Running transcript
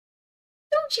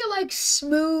don't you like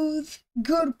smooth,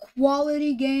 good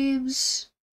quality games?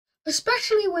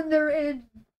 Especially when they're in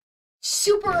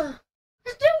super...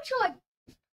 Don't you like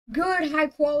good, high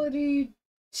quality,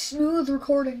 smooth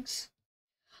recordings?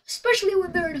 Especially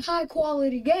when they're in high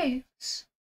quality games.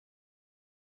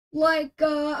 Like,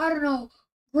 I don't know,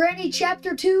 Granny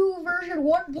Chapter 2 version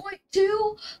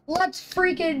 1.2? Let's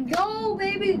freaking go,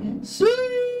 baby!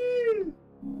 See!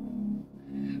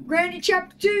 Granny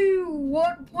Chapter 2,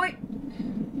 1.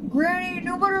 Granny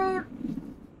numero...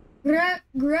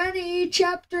 Granny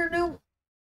Chapter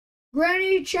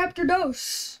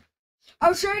Dos. I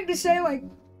was trying to say, like,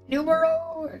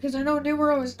 numero, because I know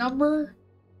numero is number.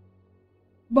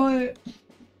 But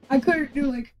I couldn't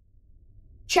do, like,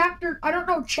 chapter. I don't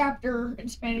know chapter in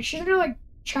Spanish. Isn't it like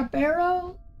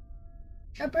chapero?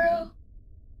 Chapero?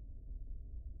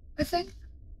 I think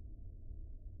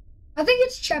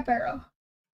it's chapero.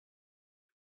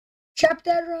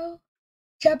 Chapero?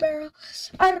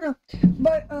 I don't know.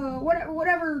 But,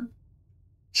 whatever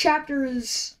chapter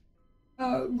is,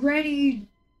 Granny,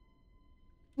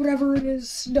 whatever it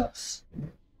is, dos.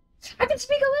 I can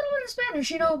speak a little bit of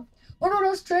Spanish, you know. 1,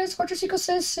 2, 3, 4, 5,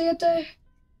 6, 7.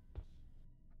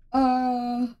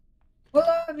 Hola,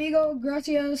 amigo,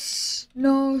 gracias,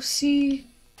 no, sí,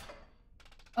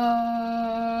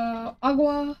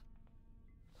 agua,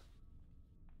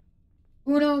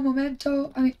 uno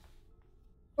momento,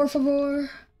 por favor,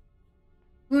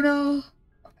 momento.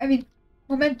 I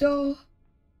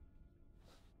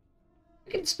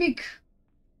can speak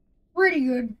pretty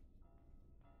good.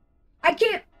 I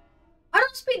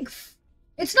don't speak,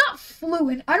 it's not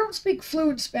fluent, I don't speak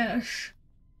fluent Spanish.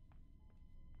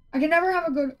 I can never have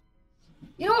a good...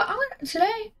 You know what?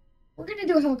 Today, we're gonna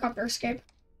do a helicopter escape.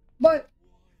 But...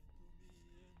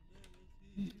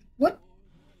 What?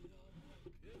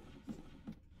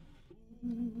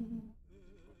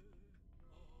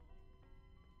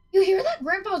 You hear that?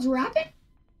 Grandpa's rapping?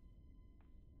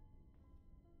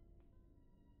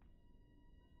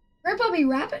 Grandpa be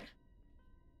rapping?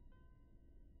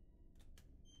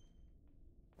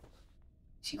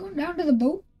 Is he going down to the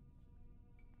boat?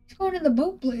 He's going in the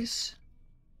boat place.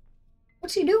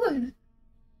 What's he doing?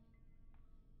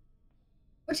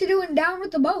 What's he doing down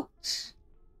with the boats?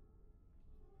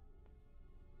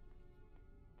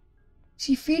 Is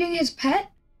he feeding his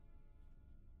pet?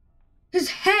 His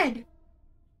head!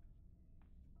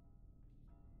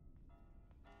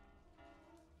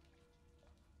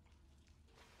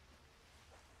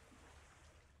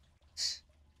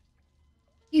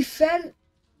 He fed...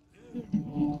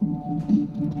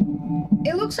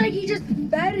 It looks like he just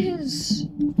fed his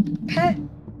pet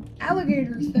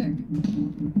alligator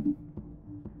thing.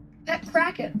 Pet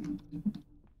kraken.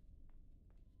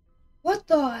 What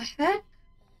the heck?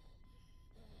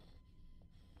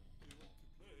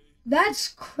 That's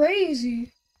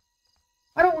crazy.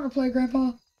 I don't want to play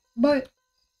Grandpa, but...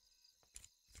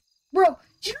 Bro,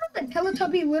 do you know that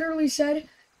Teletubby literally said,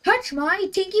 "Touch my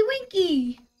Tinky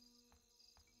Winky"?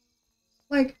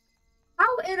 Like,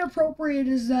 how inappropriate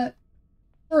is that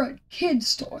for a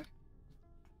kid's toy?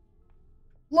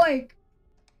 Like,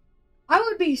 I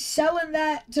would be selling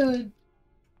that to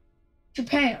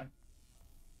Japan.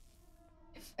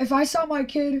 If I saw my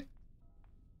kid,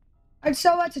 I'd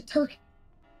sell that to Turkey.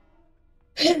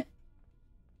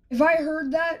 If I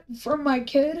heard that from my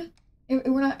kid,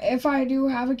 if I do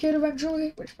have a kid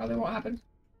eventually, which probably won't happen,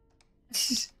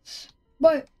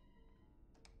 but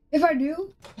if I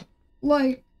do,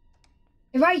 like,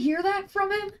 if I hear that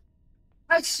from him,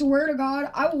 I swear to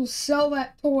God, I will sell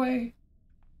that toy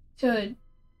to...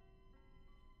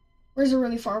 Where's a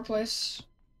really far place?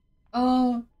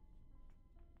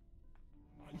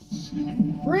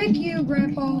 Frick you,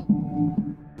 Grandpa.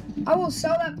 I will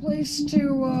sell that place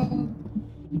to,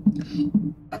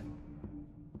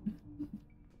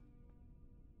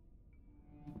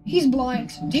 He's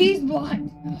blind. He's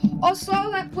blind. I'll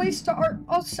sell that place to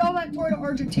I'll sell that toy to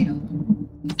Argentina.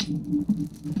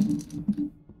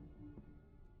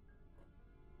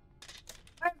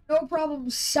 I have no problem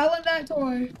selling that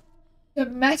toy to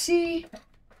Messi.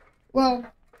 Well,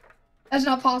 that's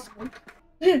not possible.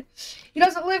 He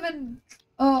doesn't live in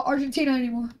Argentina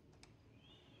anymore.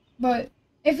 But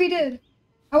if he did,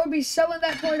 I would be selling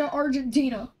that toy to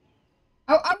Argentina.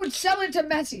 I would sell it to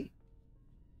Messi.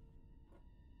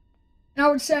 And I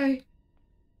would say,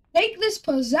 take this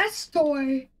possessed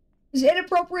toy, this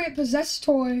inappropriate possessed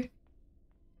toy,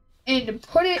 and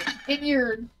put it in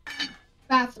your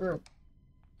bathroom.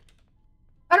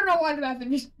 I don't know why the bathroom.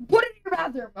 Just put it in your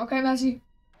bathroom, okay, Messi?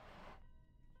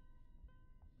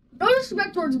 No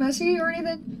disrespect towards Messi or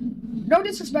anything. No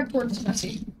disrespect towards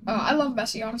Messi. I love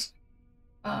Messi, honestly.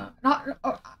 Not.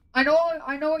 I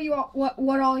know what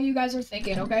what all you guys are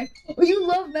thinking. Okay. Oh, you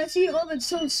love Messi? Oh, that's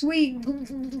so sweet.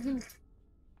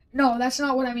 No, that's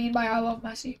not what I mean by I love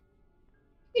Messi.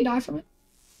 He died from it.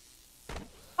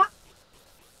 Ah,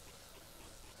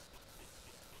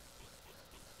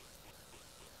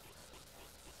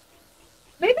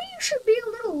 maybe you should be a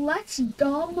little less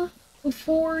dumb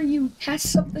before you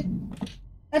test something.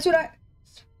 That's what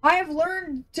I have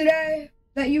learned today,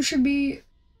 that you should be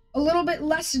a little bit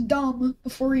less dumb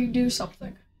before you do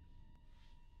something.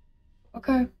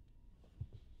 Okay?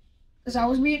 Because I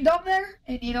was being dumb there,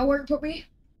 and you know where it put me?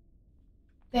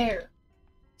 There.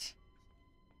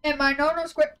 And my no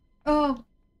square. You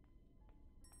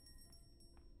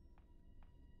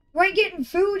ain't getting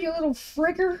food, you little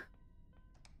fricker.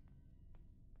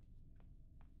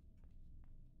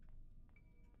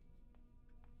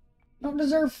 Don't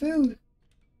deserve food.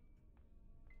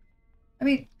 I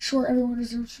mean, sure, everyone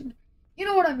deserves food. You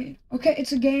know what I mean, okay?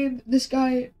 It's a game. This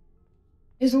guy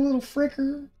is a little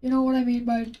fricker. You know what I mean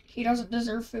by he doesn't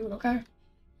deserve food, okay?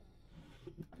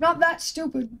 I'm not that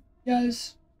stupid,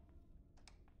 guys.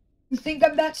 You think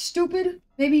I'm that stupid?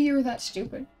 Maybe you're that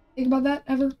stupid. Think about that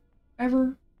ever?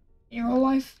 Ever in your whole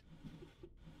life?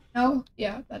 No?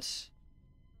 Yeah, that's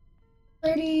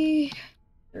pretty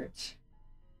hurt.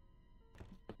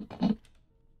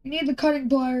 We need the cutting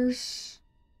pliers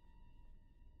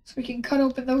so we can cut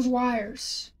open those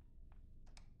wires.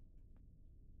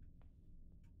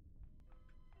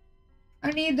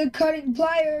 I need the cutting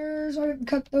pliers so I can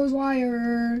cut those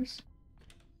wires.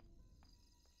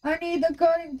 I need the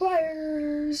cutting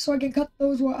pliers so I can cut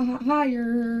those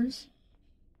wires.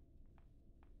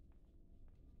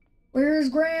 Where's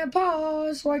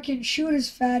Grandpa so I can shoot his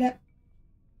fat at?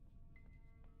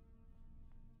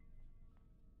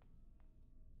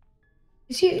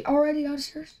 Is he already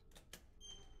downstairs?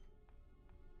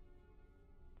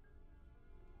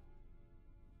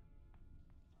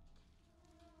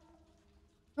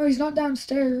 Oh, he's not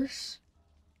downstairs.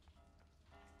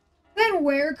 Then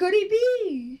where could he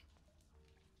be?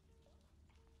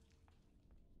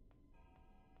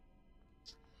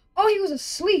 Oh, he was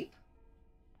asleep.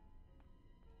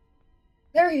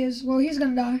 There he is. Well, he's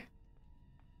gonna die.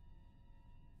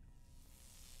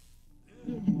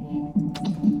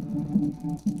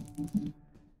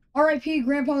 R.I.P.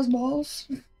 Grandpa's balls.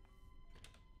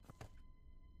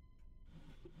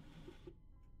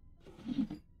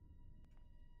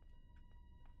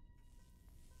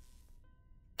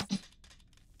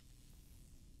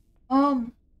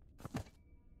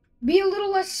 Be a little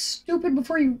less stupid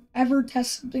before you ever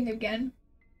test something again.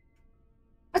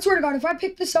 I swear to God, if I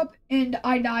pick this up and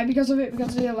I die because of it,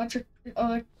 because of the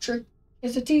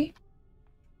electricity,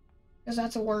 because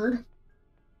that's a word.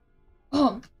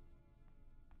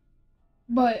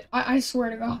 But I swear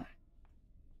to God.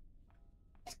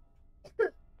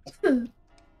 But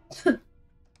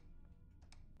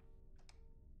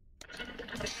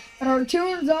our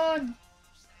tune's on.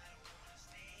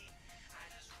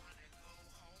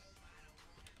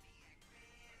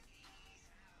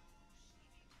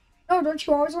 Oh, don't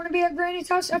you always want to be at Granny's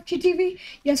house, FGTV?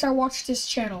 Yes, I watched this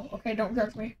channel. Okay, don't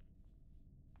judge me.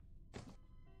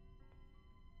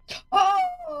 Oh!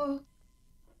 Oh!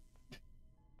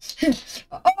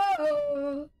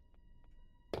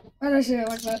 Why did I say it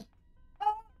like that?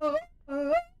 Oh! Oh!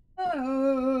 Oh!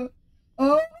 Oh! Oh!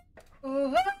 Oh!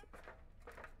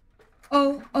 Oh! Oh!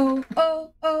 Oh! Oh! Oh!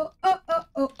 Oh!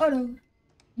 Oh!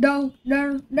 No! No!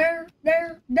 No! No!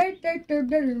 No! No! No!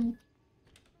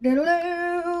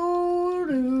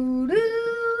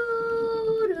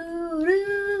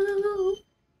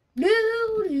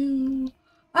 No!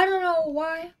 I don't know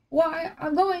why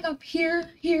I'm going up here.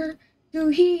 Do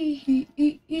he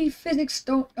physics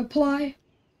don't apply.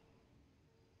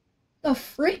 The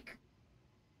frick?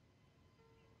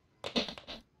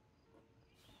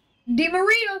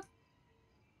 DeMaria.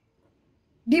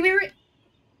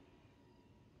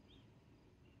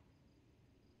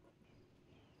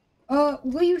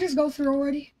 Will you just go through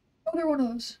already? Go through one of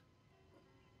those.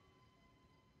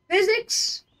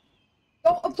 Physics?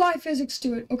 Don't apply physics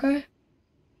to it, okay?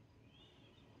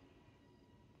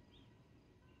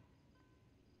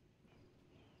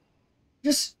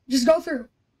 Just go through.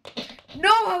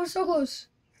 No, I was so close.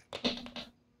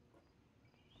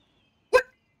 What?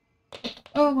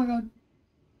 Oh my God.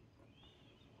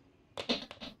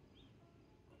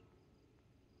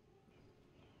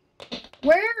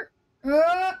 Where?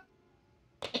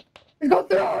 Just go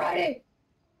through already.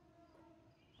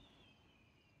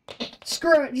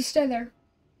 Screw it. Just stay there.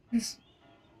 Just...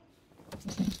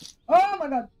 Oh my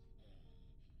God.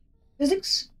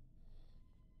 Physics?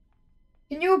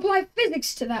 Can you apply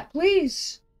physics to that,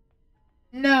 please?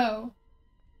 No.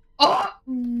 Oh!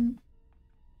 Mm.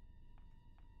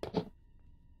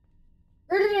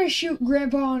 Where did I shoot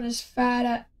Grandpa on his fat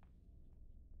ass?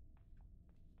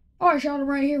 Oh, I shot him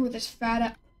right here with his fat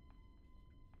ass.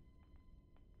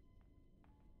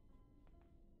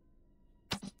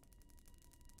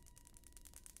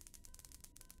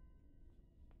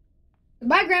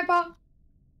 Goodbye, Grandpa.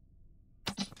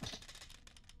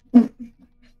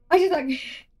 I just like,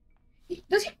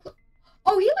 does he?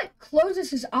 Oh, he like closes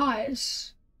his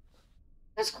eyes.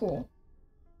 That's cool.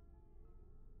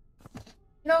 You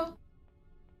know,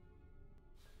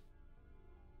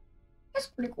 that's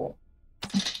pretty cool.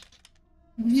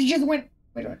 He just went.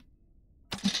 Wait a minute.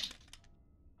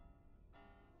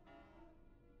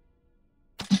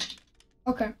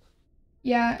 Okay.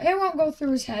 Yeah, it won't go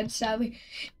through his head, sadly.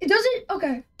 It doesn't.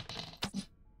 Okay.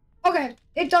 Okay,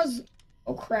 it does.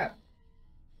 Oh crap.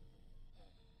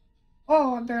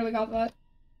 Oh, I barely got that.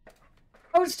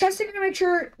 I was testing to make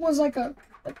sure it was like a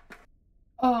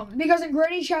because in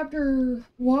Granny Chapter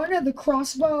 1, the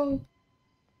crossbow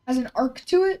has an arc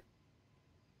to it.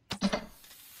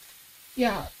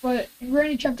 Yeah, but in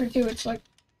Granny Chapter 2, it's like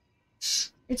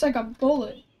a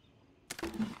bullet.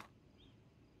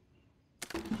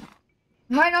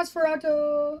 Hi,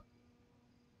 Nosferatu!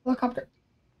 Helicopter.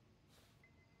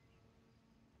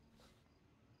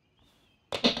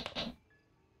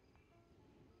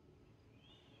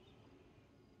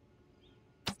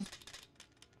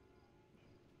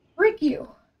 Frick you.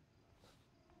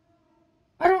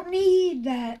 I don't need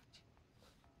that.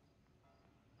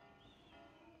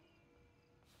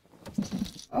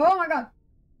 Oh my god.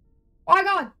 Oh my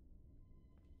god.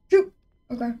 Shoot.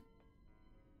 Okay.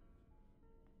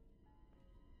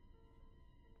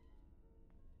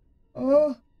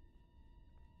 Oh.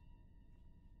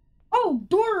 Oh,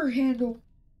 door handle.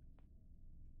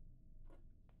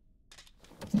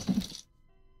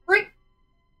 Frick.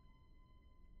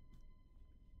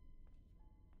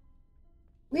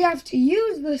 We have to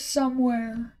use this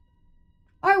somewhere.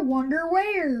 I wonder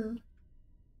where.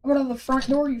 How about on the front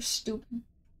door, you stupid?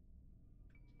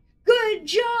 Good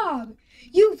job!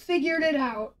 You figured it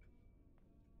out.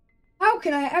 How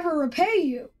can I ever repay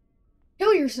you?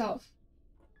 Kill yourself.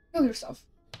 Kill yourself.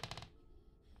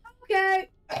 Okay.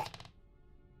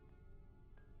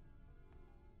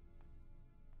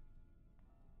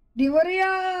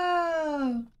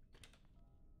 Diwaria!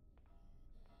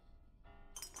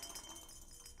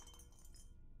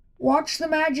 Watch the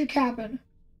magic happen.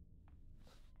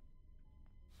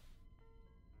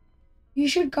 You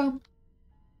should come.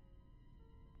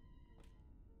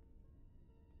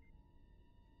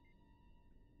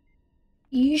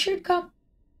 You should come.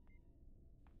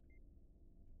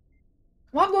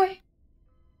 Come on, boy.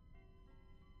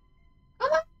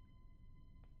 Come on.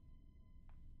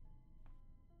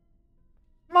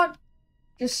 Come on.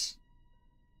 Just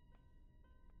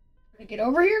gonna get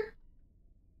over here.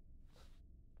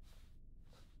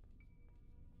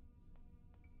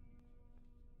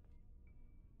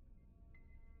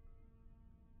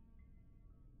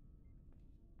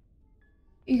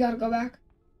 You gotta go back.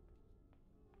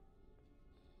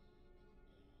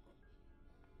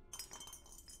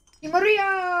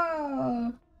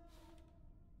 Maria!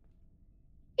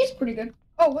 He's pretty good.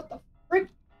 Oh, what the frick?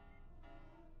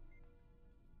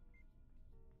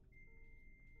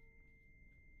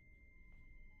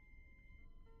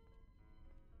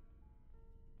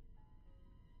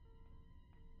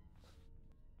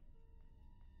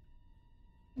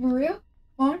 Maria?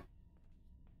 Come on.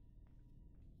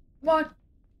 Come on.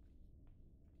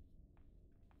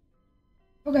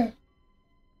 Okay.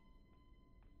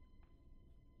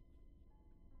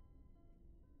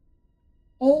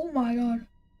 Oh my god.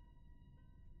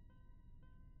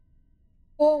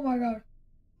 Oh my god.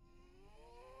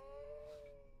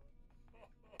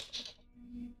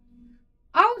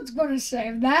 I was gonna say,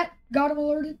 if that got him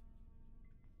alerted.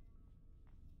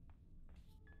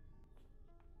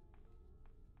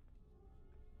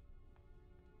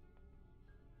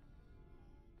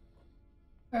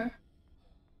 Okay.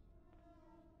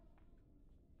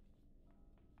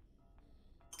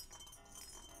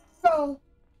 So,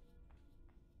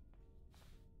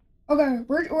 okay,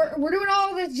 we're doing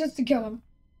all this just to kill him.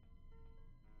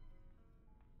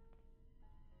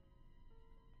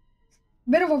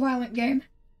 Bit of a violent game.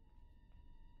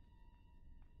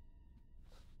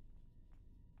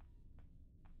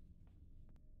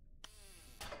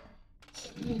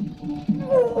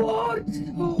 What?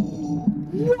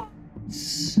 What?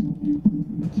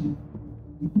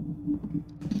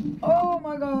 Oh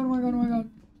my god, oh my god, oh my god.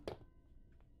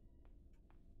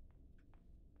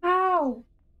 Ow!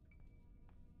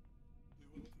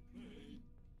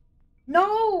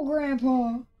 No,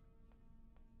 Grandpa.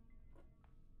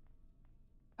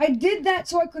 I did that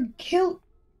so I could kill.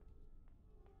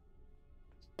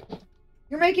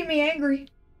 You're making me angry.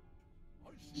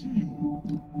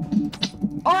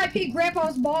 R.I.P.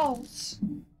 Grandpa's balls.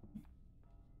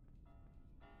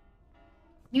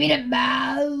 You mean a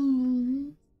ball?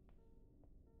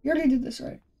 You already did this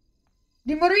right.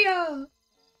 Di Maria.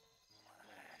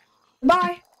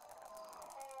 Bye.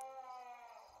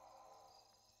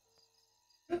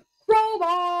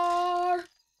 Crowbar.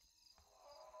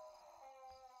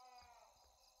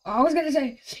 I was gonna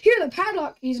say, here, the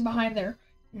padlock key's behind there.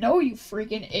 No, you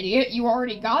freaking idiot. You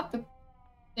already got the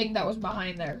thing that was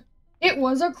behind there. It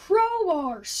was a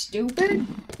crowbar, stupid.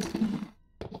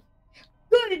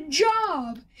 Good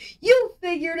job. You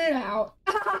figured it out.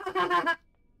 Come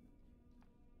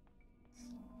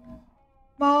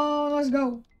on, let's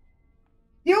go.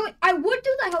 I would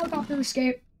do the helicopter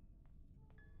escape,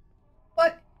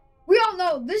 but we all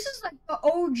know this is like the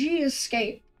OG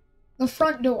escape. The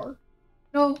front door.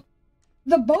 No,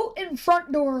 the boat and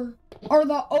front door are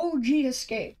the OG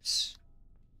escapes.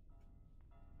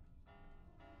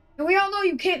 And we all know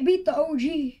you can't beat the OG.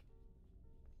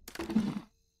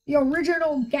 The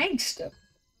original gangster.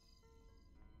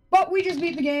 But we just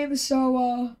beat the game,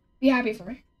 so be happy for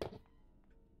me.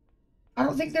 I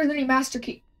don't think there's any master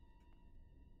key.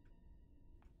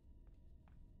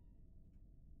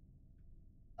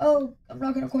 Oh, I'm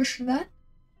not gonna question that.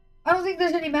 I don't think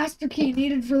there's any master key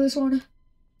needed for this one.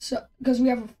 So, because we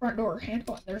have a front door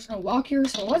handle and there's no lock here,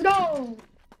 so let's go!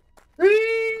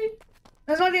 3!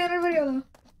 That's not the end of the video though.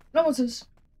 No one says.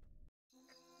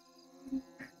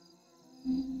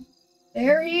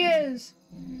 There he is.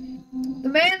 The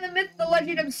man, the myth, the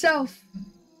legend himself.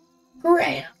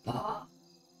 Grandpa.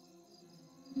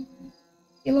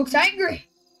 He looks angry.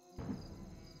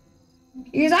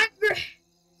 He's angry.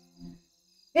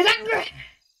 He's angry.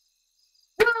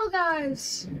 Well,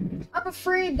 guys, I'm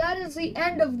afraid that is the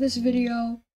end of this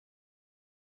video.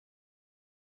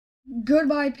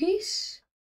 Goodbye, peace.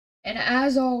 And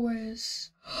as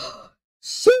always,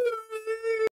 see you.